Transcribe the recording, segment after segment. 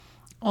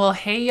Well,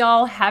 hey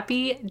y'all,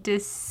 happy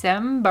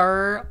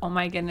December. Oh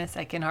my goodness,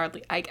 I can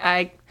hardly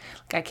I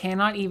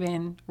cannot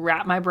even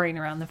wrap my brain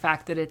around the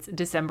fact that it's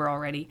December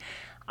already.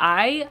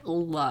 I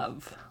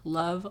love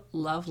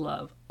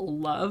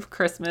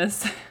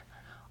Christmas.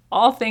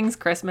 All things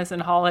Christmas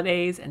and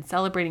holidays and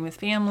celebrating with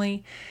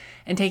family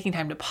and taking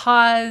time to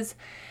pause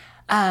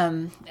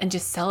and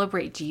just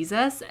celebrate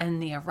Jesus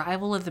and the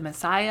arrival of the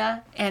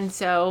Messiah. And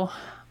so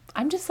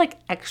I'm just like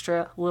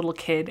extra little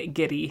kid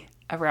giddy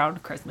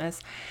around Christmas.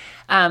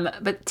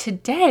 But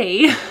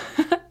today,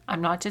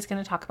 I'm not just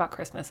going to talk about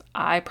Christmas,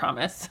 I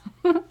promise.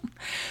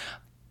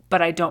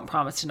 But I don't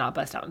promise to not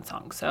bust out in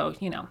song. So,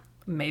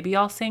 maybe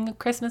I'll sing a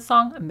Christmas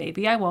song,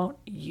 maybe I won't.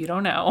 You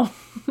don't know.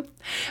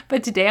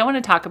 But today I want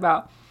to talk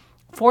about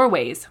 4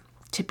 ways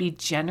to be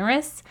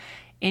generous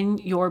in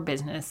your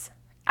business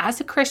as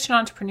a Christian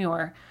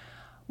entrepreneur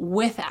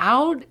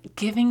without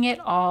giving it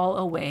all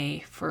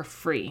away for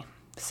free.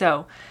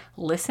 So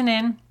listen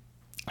in.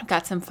 I've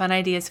got some fun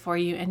ideas for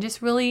you, and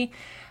just really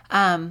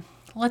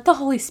let the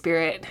Holy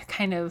Spirit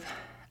kind of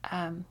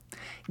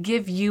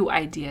give you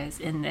ideas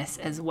in this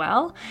as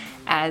well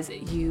as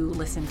you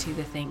listen to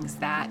the things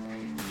that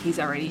He's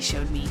already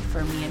showed me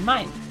for me and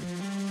mine.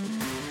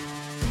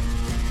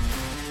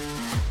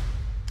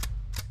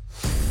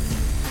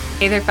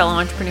 Hey there, fellow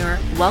entrepreneur.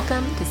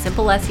 Welcome to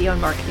Simple SEO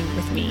and Marketing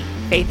with me,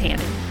 Faith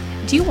Hannon.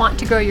 Do you want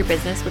to grow your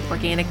business with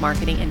organic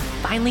marketing and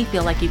finally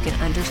feel like you can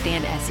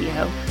understand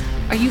SEO?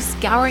 Are you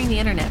scouring the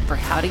internet for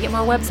how to get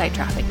more website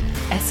traffic,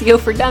 SEO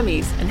for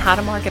dummies, and how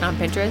to market on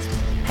Pinterest?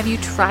 Have you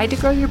tried to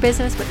grow your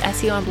business with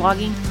SEO and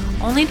blogging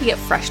only to get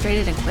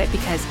frustrated and quit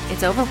because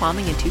it's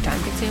overwhelming and too time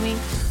consuming?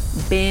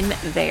 Been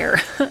there.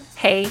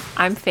 Hey,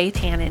 I'm Faith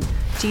Hannon,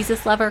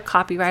 Jesus lover,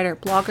 copywriter,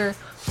 blogger,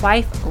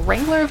 wife,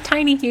 wrangler of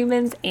tiny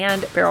humans,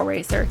 and barrel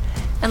racer.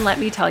 And let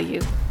me tell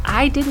you,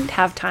 I didn't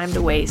have time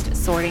to waste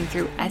sorting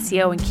through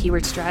SEO and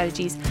keyword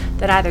strategies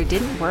that either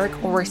didn't work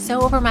or were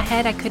so over my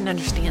head I couldn't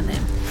understand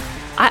them.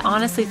 I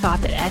honestly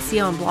thought that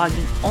SEO and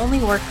blogging only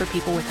worked for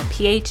people with a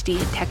PhD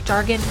in tech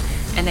jargon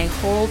and a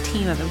whole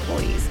team of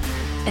employees,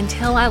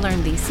 until I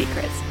learned these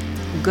secrets.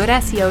 Good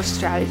SEO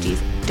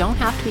strategies don't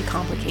have to be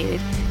complicated,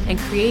 and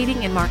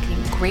creating and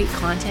marketing great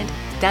content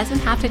doesn't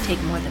have to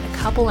take more than a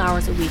couple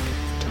hours a week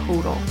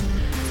total.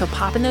 So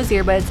pop in those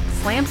earbuds,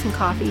 slam some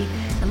coffee,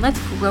 and let's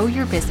grow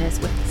your business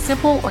with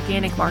simple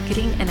organic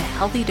marketing and a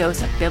healthy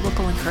dose of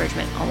biblical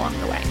encouragement along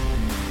the way.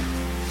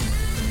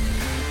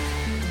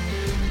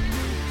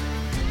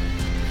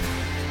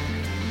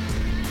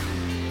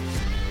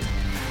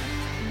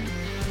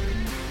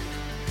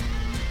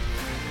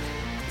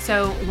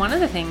 So one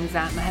of the things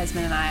that my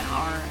husband and I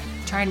are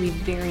trying to be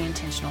very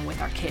intentional with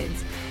our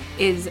kids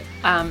is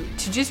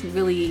to just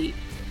really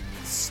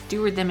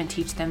steward them and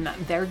teach them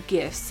that their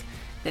gifts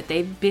that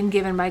they've been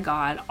given by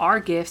God, our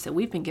gifts that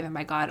we've been given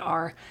by God,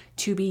 are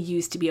to be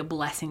used to be a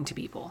blessing to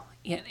people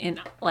in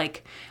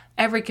like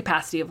every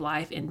capacity of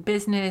life, in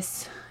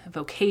business,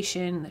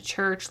 vocation, the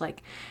church,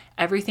 like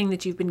everything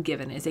that you've been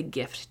given is a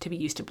gift to be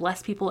used to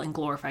bless people and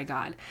glorify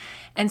God.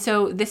 And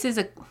so this is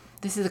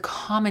a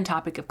common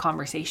topic of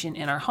conversation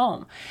in our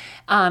home.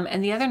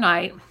 And the other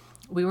night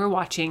we were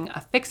watching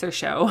a Fixer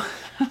show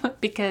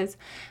because,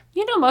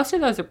 most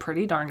of those are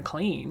pretty darn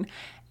clean.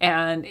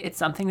 And it's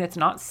something that's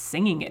not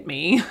singing at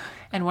me.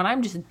 And when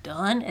I'm just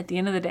done at the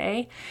end of the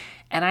day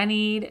and I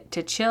need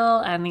to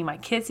chill, I need my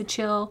kids to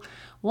chill,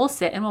 we'll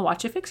sit and we'll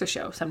watch a Fixer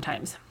show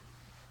sometimes.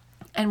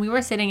 And we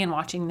were sitting and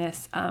watching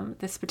this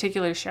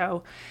particular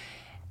show,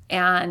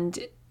 and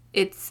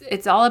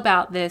it's all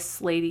about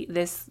this lady,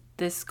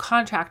 this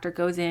contractor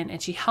goes in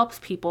and she helps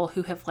people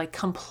who have like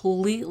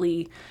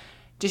completely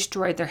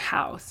destroyed their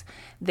house.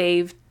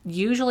 They've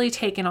usually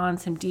taken on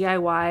some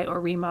DIY or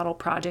remodel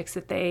projects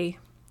that they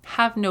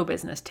have no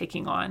business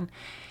taking on.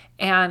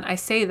 And I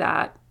say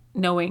that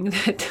knowing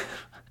that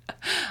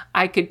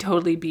I could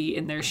totally be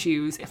in their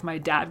shoes if my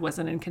dad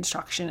wasn't in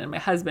construction and my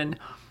husband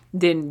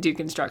didn't do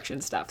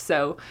construction stuff.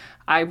 So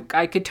I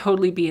could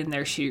totally be in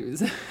their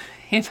shoes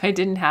if I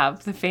didn't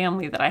have the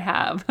family that I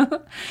have.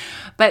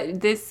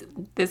 But this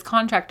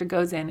contractor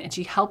goes in and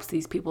she helps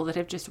these people that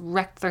have just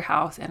wrecked their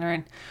house and are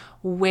in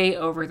way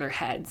over their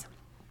heads.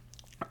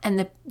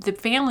 And the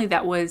family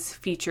that was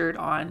featured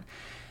on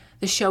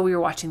the show we were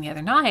watching the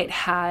other night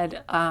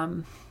had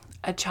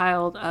a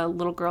child, a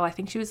little girl, I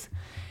think she was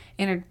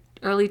in her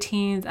early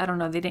teens. I don't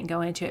know, they didn't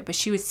go into it, but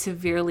she was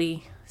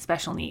severely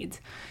special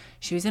needs.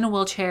 She was in a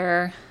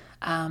wheelchair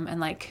and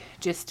like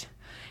just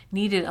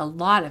needed a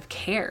lot of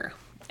care.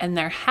 And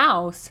their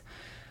house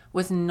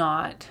was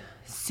not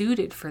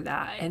suited for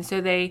that. And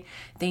so they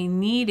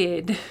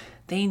needed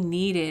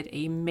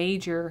a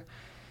major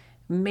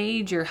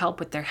help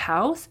with their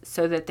house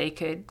so that they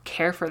could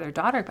care for their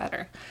daughter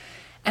better.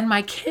 And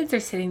my kids are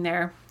sitting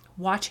there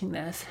watching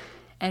this,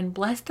 and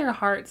bless their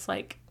hearts,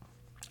 like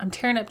I'm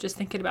tearing up just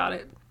thinking about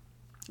it.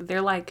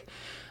 They're like,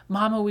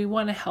 "Mama, we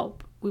want to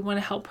help. We want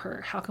to help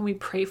her. How can we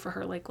pray for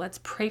her? Like, let's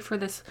pray for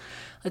this.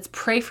 Let's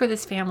pray for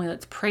this family.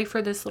 Let's pray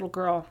for this little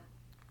girl."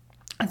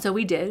 And so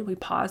we did. We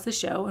paused the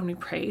show and we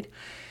prayed.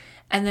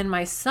 And then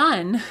my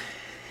son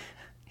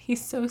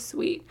He's so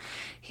sweet.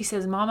 He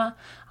says, Mama,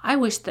 I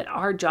wish that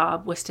our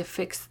job was to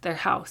fix their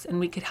house and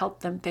we could help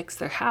them fix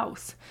their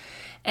house.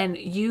 And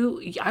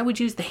I would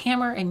use the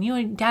hammer and you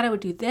and Dada would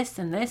do this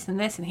and this and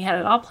this. And he had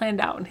it all planned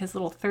out in his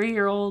little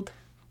 3-year-old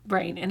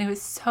brain. And it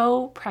was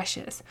so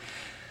precious.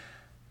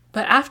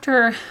 But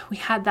after we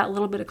had that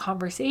little bit of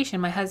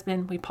conversation, my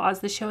husband, we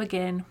paused the show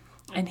again.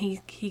 And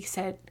he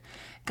said,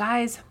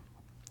 guys,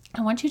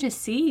 I want you to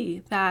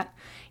see that,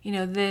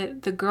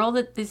 the girl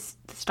that is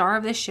the star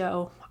of this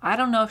show, I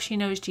don't know if she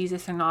knows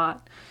Jesus or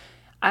not.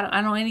 I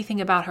don't know anything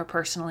about her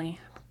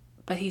personally.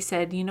 But he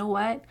said, you know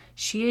what?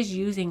 She is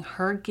using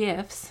her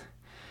gifts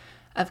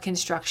of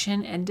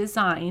construction and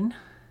design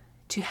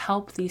to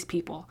help these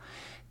people,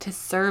 to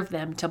serve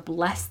them, to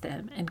bless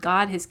them. And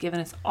God has given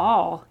us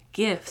all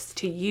gifts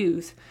to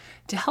use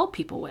to help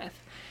people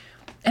with.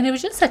 And it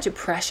was just such a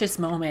precious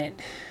moment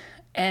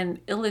and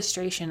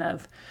illustration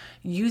of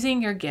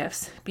using your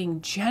gifts, being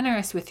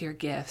generous with your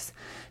gifts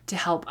to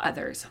help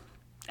others.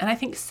 And I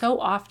think so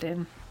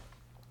often,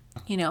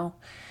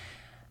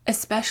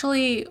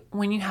 especially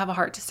when you have a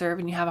heart to serve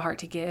and you have a heart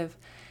to give,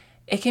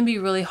 it can be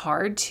really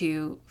hard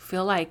to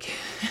feel like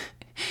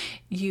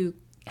you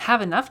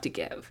have enough to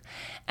give.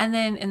 And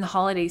then in the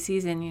holiday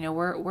season,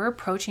 we're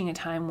approaching a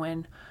time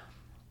when,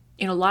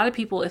 a lot of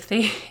people, if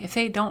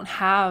they don't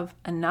have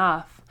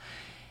enough,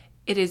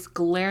 it is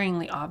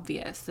glaringly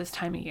obvious this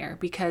time of year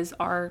because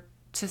our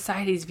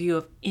society's view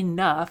of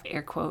enough,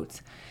 air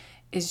quotes,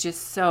 is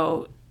just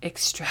so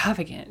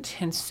extravagant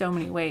in so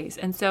many ways.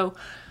 And so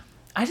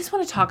I just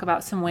want to talk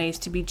about some ways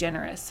to be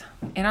generous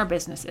in our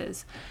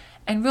businesses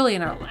and really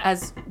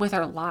with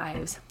our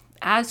lives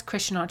as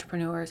Christian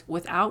entrepreneurs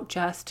without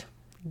just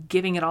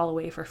giving it all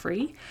away for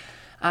free.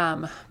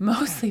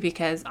 Mostly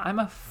because I'm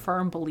a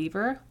firm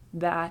believer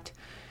that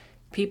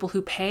people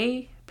who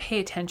pay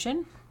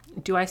attention.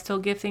 Do I still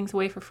give things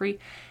away for free?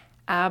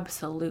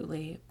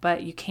 Absolutely.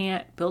 But you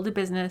can't build a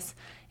business.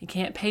 You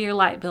can't pay your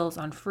light bills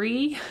on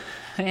free,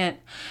 and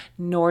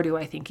nor do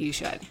I think you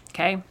should.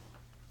 Okay.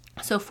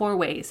 So 4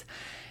 ways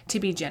to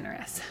be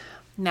generous.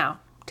 Now,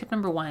 tip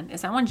number 1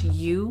 is I want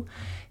you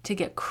to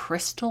get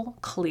crystal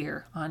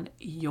clear on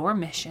your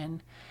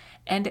mission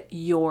and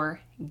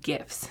your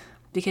gifts,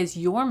 because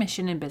your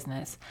mission in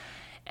business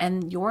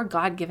and your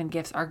God-given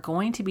gifts are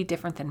going to be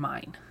different than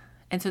mine.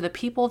 And so the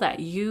people that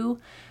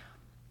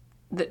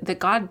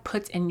God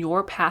puts in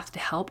your path to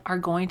help are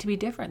going to be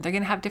different. They're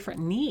going to have different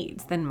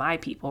needs than my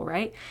people,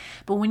 right?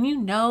 But when you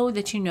know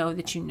that you know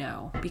that you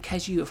know,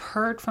 because you have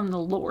heard from the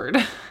Lord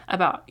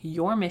about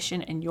your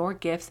mission and your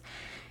gifts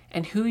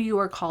and who you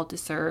are called to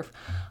serve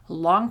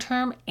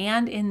long-term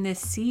and in this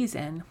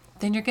season,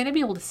 then you're going to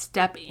be able to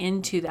step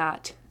into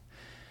that,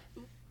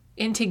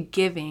 into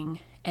giving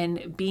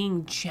and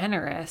being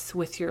generous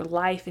with your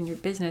life and your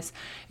business.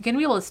 You're going to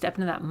be able to step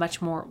into that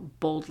much more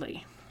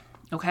boldly,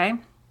 okay?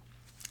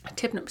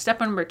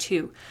 Step number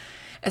 2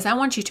 is I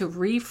want you to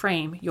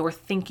reframe your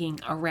thinking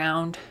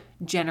around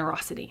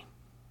generosity.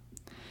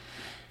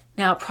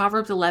 Now,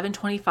 Proverbs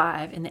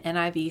 11:25 in the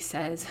NIV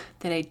says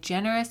that a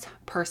generous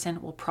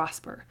person will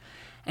prosper,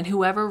 and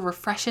whoever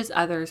refreshes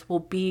others will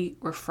be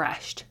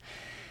refreshed.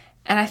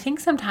 And I think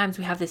sometimes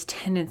we have this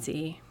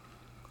tendency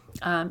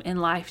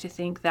in life to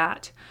think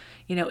that,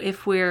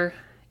 if we're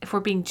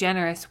being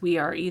generous, we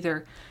are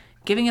either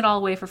giving it all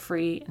away for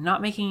free,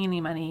 not making any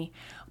money,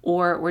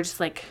 or we're just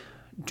like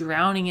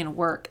drowning in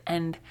work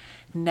and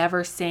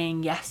never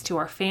saying yes to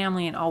our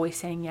family and always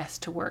saying yes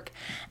to work.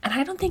 And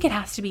I don't think it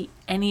has to be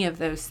any of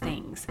those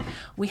things.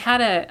 We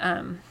had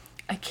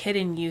a kid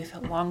in youth a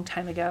long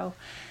time ago.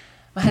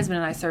 My husband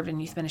and I served in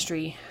youth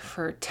ministry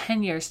for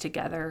 10 years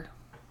together,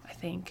 I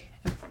think.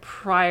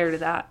 Prior to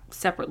that,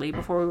 separately,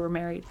 before we were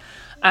married.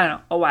 I don't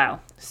know, a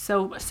while.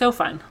 So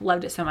fun.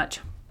 Loved it so much.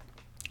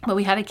 But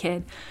we had a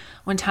kid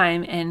one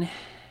time, and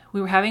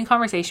we were having a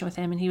conversation with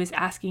him, and he was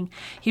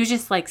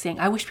just like saying,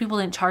 I wish people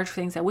didn't charge for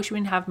things. I wish we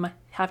didn't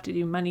have to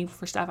do money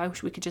for stuff. I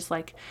wish we could just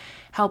like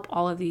help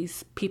all of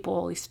these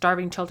people, these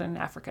starving children in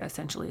Africa,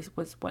 essentially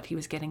was what he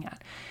was getting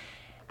at.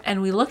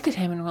 And we looked at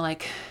him and we're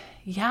like,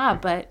 yeah,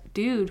 but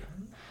dude,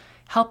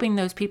 helping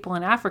those people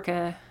in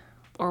Africa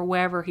or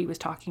wherever he was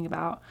talking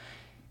about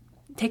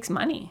takes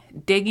money.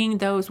 Digging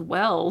those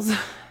wells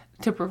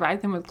to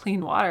provide them with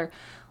clean water,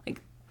 like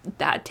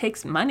that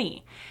takes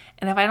money.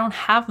 And if I don't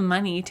have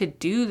money to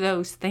do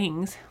those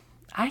things,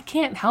 I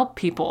can't help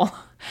people.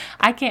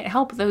 I can't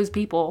help those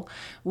people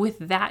with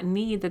that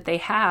need that they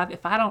have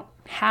if I don't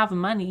have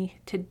money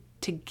to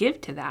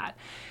give to that.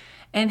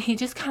 And he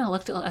just kind of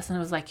looked at us and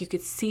was like, you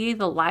could see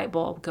the light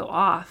bulb go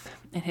off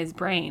in his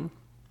brain,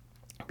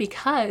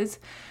 because,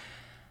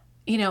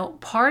 you know,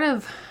 part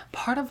of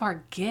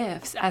our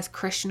gifts as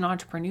Christian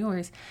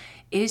entrepreneurs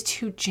is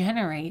to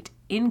generate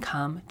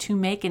income, to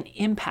make an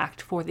impact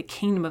for the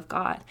kingdom of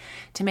God,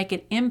 to make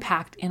an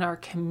impact in our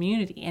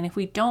community. And if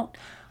we don't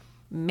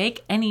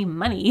make any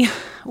money,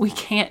 we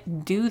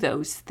can't do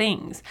those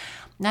things.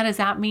 Now, does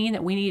that mean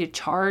that we need to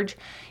charge,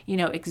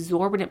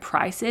 exorbitant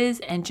prices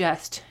and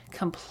just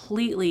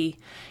completely,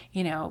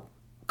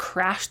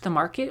 crash the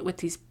market with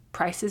these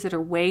prices that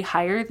are way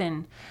higher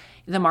than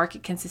the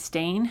market can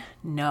sustain?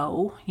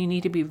 No, you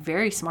need to be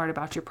very smart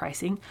about your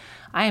pricing.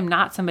 I am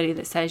not somebody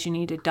that says you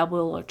need to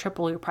double or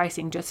triple your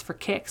pricing just for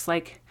kicks.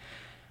 Like,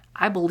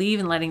 I believe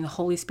in letting the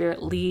Holy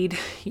Spirit lead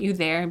you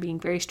there and being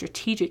very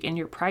strategic in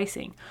your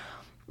pricing.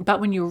 But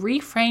when you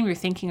reframe your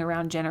thinking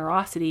around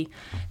generosity,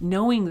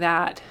 knowing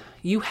that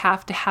you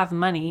have to have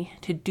money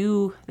to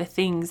do the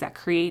things that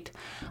create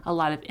a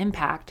lot of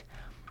impact,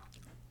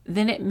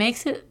 then it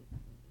makes it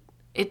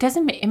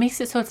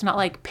so it's not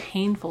like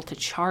painful to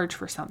charge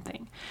for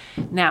something.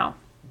 Now,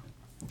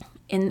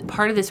 in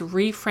part of this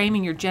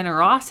reframing your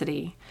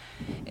generosity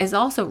is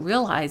also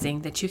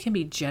realizing that you can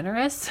be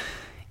generous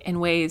in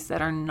ways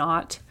that are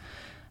not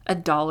a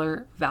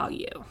dollar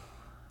value.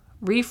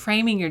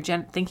 Reframing your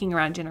thinking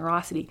around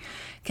generosity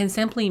can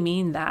simply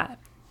mean that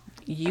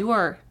you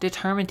are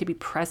determined to be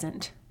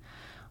present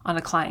on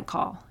a client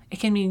call. It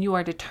can mean you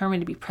are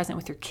determined to be present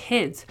with your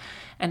kids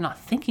and not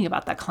thinking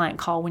about that client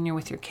call when you're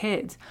with your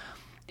kids.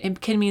 It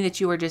can mean that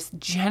you are just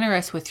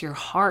generous with your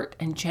heart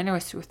and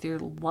generous with your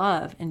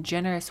love and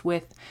generous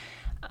with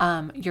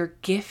your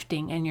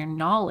gifting and your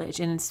knowledge.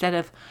 And instead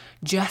of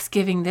just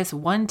giving this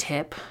one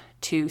tip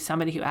to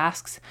somebody who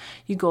asks,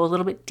 you go a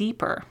little bit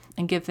deeper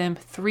and give them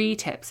 3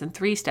 tips and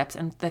 3 steps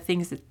and the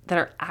things that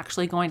are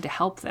actually going to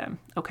help them.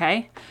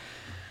 Okay.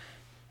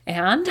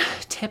 And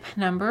tip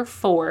number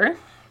 4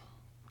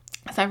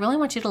 is I really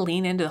want you to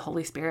lean into the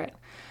Holy Spirit.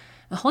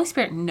 The Holy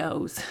Spirit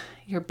knows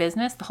your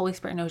business. The Holy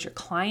Spirit knows your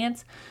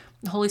clients.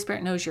 The Holy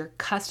Spirit knows your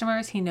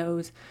customers. He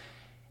knows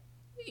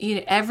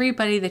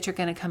everybody that you're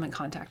going to come in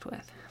contact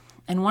with.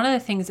 And one of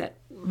the things that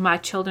my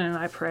children and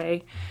I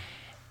pray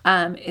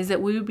is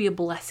that we would be a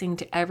blessing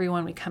to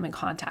everyone we come in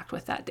contact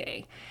with that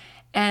day.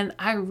 And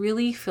I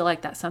really feel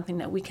like that's something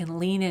that we can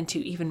lean into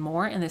even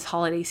more in this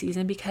holiday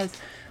season, because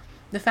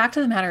the fact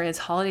of the matter is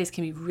holidays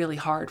can be really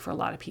hard for a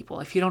lot of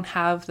people. If you don't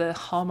have the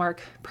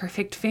Hallmark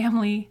perfect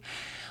family,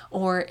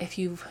 or if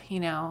you've,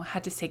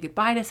 had to say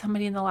goodbye to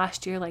somebody in the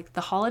last year, like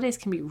the holidays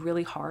can be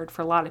really hard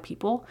for a lot of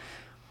people.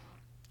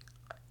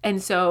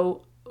 And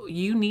so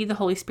you need the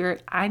Holy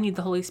Spirit. I need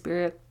the Holy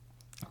Spirit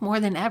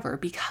more than ever,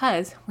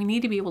 because we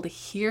need to be able to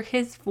hear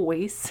his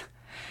voice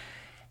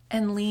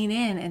and lean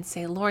in and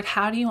say, Lord,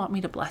 how do you want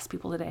me to bless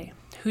people today?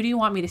 Who do you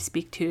want me to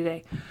speak to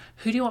today?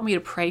 Who do you want me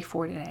to pray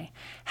for today?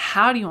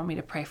 How do you want me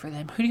to pray for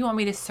them? Who do you want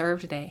me to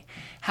serve today?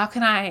 How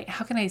can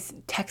I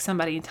text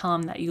somebody and tell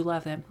them that you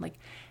love them? Like,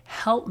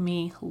 help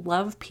me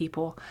love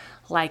people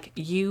like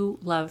you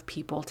love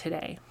people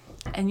today.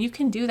 And you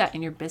can do that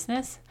in your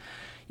business.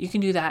 You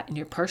can do that in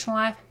your personal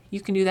life. You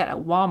can do that at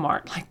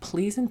Walmart. Like,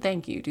 please and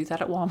thank you. Do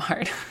that at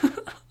Walmart.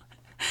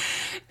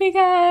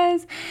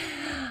 Because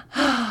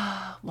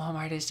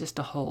Walmart is just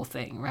a whole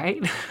thing,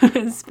 right?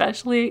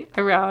 Especially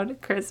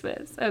around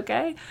Christmas,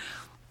 okay?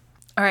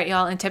 All right,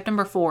 y'all. And tip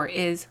number 4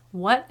 is,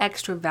 what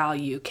extra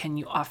value can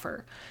you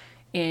offer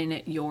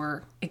in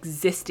your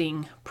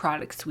existing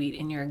product suite,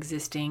 in your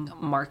existing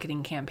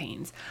marketing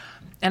campaigns?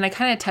 And I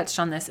kind of touched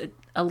on this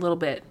a little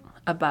bit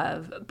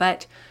above,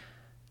 but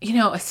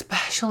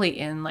especially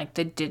in like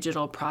the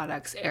digital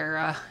products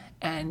era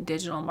and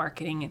digital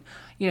marketing,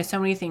 and so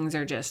many things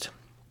are just,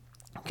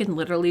 you can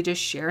literally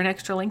just share an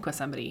extra link with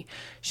somebody,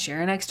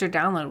 share an extra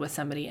download with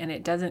somebody, and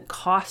it doesn't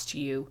cost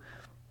you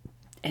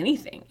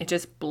anything. It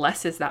just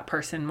blesses that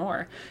person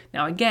more.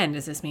 Now, again,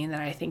 does this mean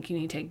that I think you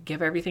need to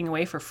give everything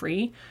away for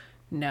free?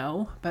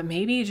 No, but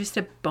maybe just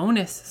a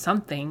bonus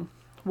something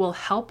will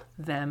help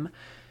them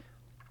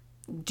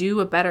do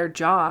a better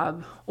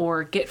job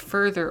or get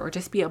further or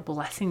just be a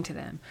blessing to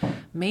them.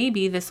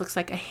 Maybe this looks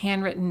like a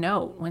handwritten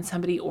note when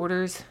somebody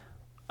orders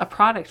a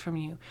product from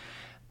you.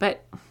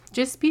 But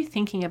just be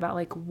thinking about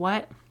like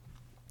what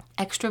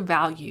extra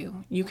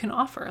value you can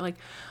offer. Like,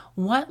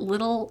 what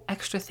little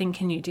extra thing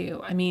can you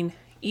do? I mean,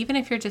 even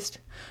if you're just,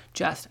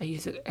 I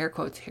use air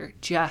quotes here,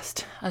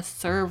 just a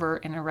server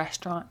in a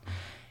restaurant,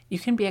 you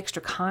can be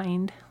extra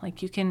kind.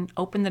 Like, you can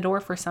open the door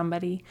for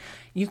somebody.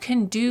 You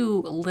can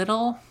do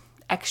little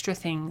extra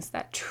things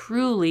that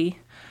truly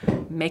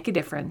make a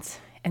difference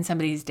in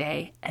somebody's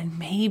day and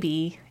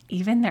maybe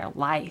even their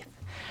life.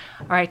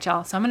 All right,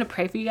 y'all. So I'm going to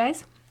pray for you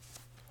guys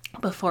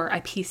before I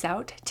peace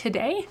out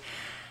today,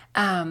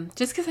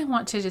 just because I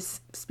want to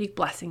just speak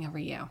blessing over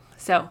you.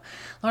 So,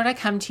 Lord, I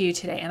come to you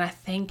today and I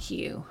thank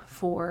you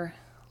for,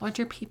 Lord,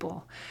 your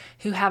people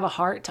who have a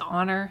heart to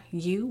honor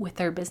you with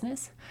their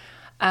business.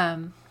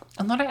 And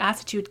Lord, I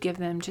ask that you would give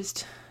them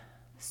just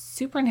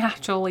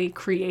supernaturally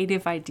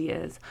creative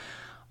ideas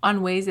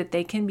on ways that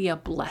they can be a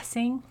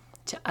blessing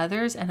to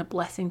others and a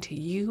blessing to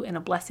you and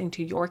a blessing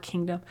to your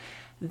kingdom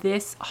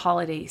this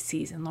holiday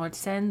season. Lord,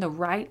 send the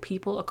right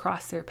people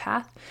across their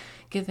path.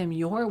 Give them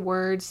your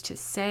words to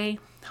say.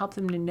 Help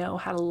them to know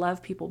how to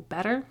love people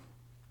better.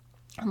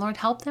 And Lord,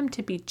 help them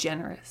to be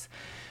generous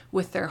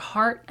with their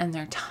heart and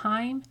their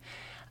time.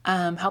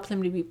 Help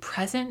them to be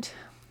present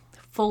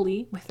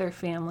fully with their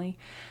family.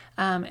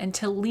 And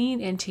to lean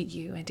into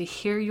you and to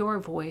hear your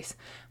voice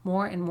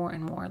more and more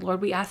and more.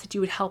 Lord, we ask that you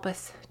would help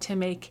us to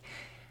make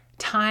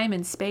time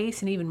and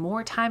space, and even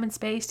more time and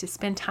space to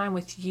spend time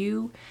with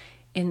you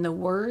in the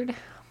Word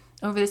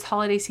over this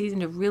holiday season,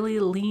 to really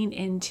lean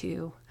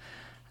into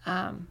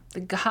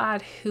the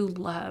God who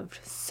loved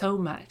so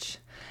much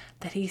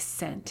that he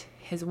sent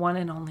his one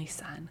and only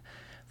Son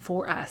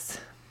for us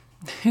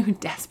who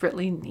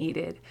desperately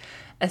needed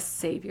a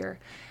Savior.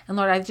 And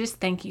Lord, I just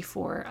thank you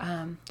for,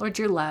 Lord,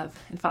 your love.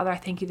 And Father, I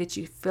thank you that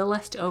you fill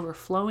us to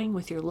overflowing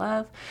with your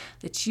love,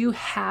 that you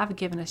have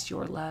given us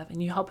your love,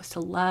 and you help us to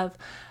love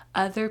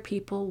other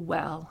people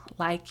well,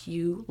 like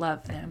you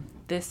love them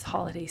this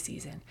holiday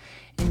season.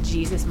 In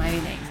Jesus'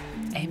 mighty name,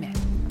 amen.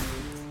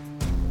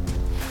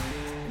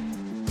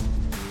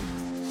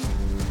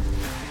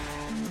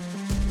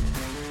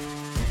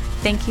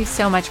 Thank you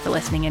so much for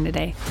listening in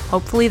today.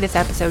 Hopefully this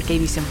episode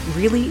gave you some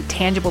really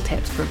tangible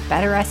tips for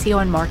better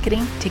SEO and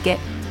marketing to get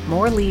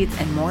more leads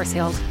and more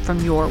sales from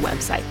your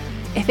website.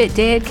 If it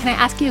did, can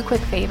I ask you a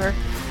quick favor?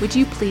 Would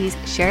you please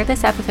share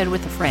this episode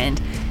with a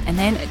friend, and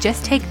then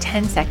just take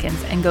 10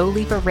 seconds and go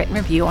leave a written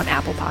review on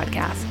Apple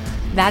Podcasts.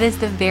 That is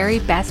the very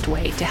best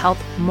way to help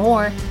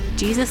more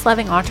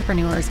Jesus-loving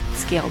entrepreneurs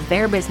scale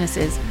their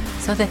businesses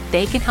so that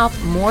they can help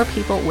more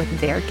people with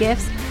their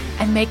gifts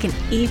and make an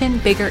even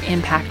bigger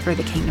impact for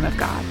the kingdom of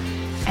God.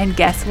 And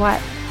guess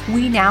what?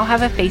 We now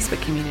have a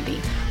Facebook community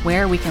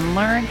where we can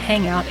learn,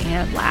 hang out,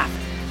 and laugh.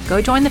 Go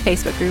join the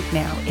Facebook group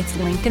now. It's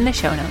linked in the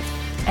show notes.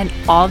 And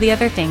all the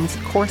other things,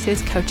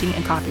 courses, coaching,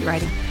 and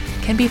copywriting,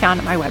 can be found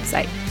at my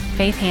website,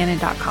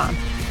 faithhannon.com.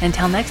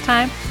 Until next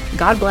time,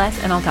 God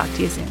bless, and I'll talk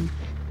to you soon.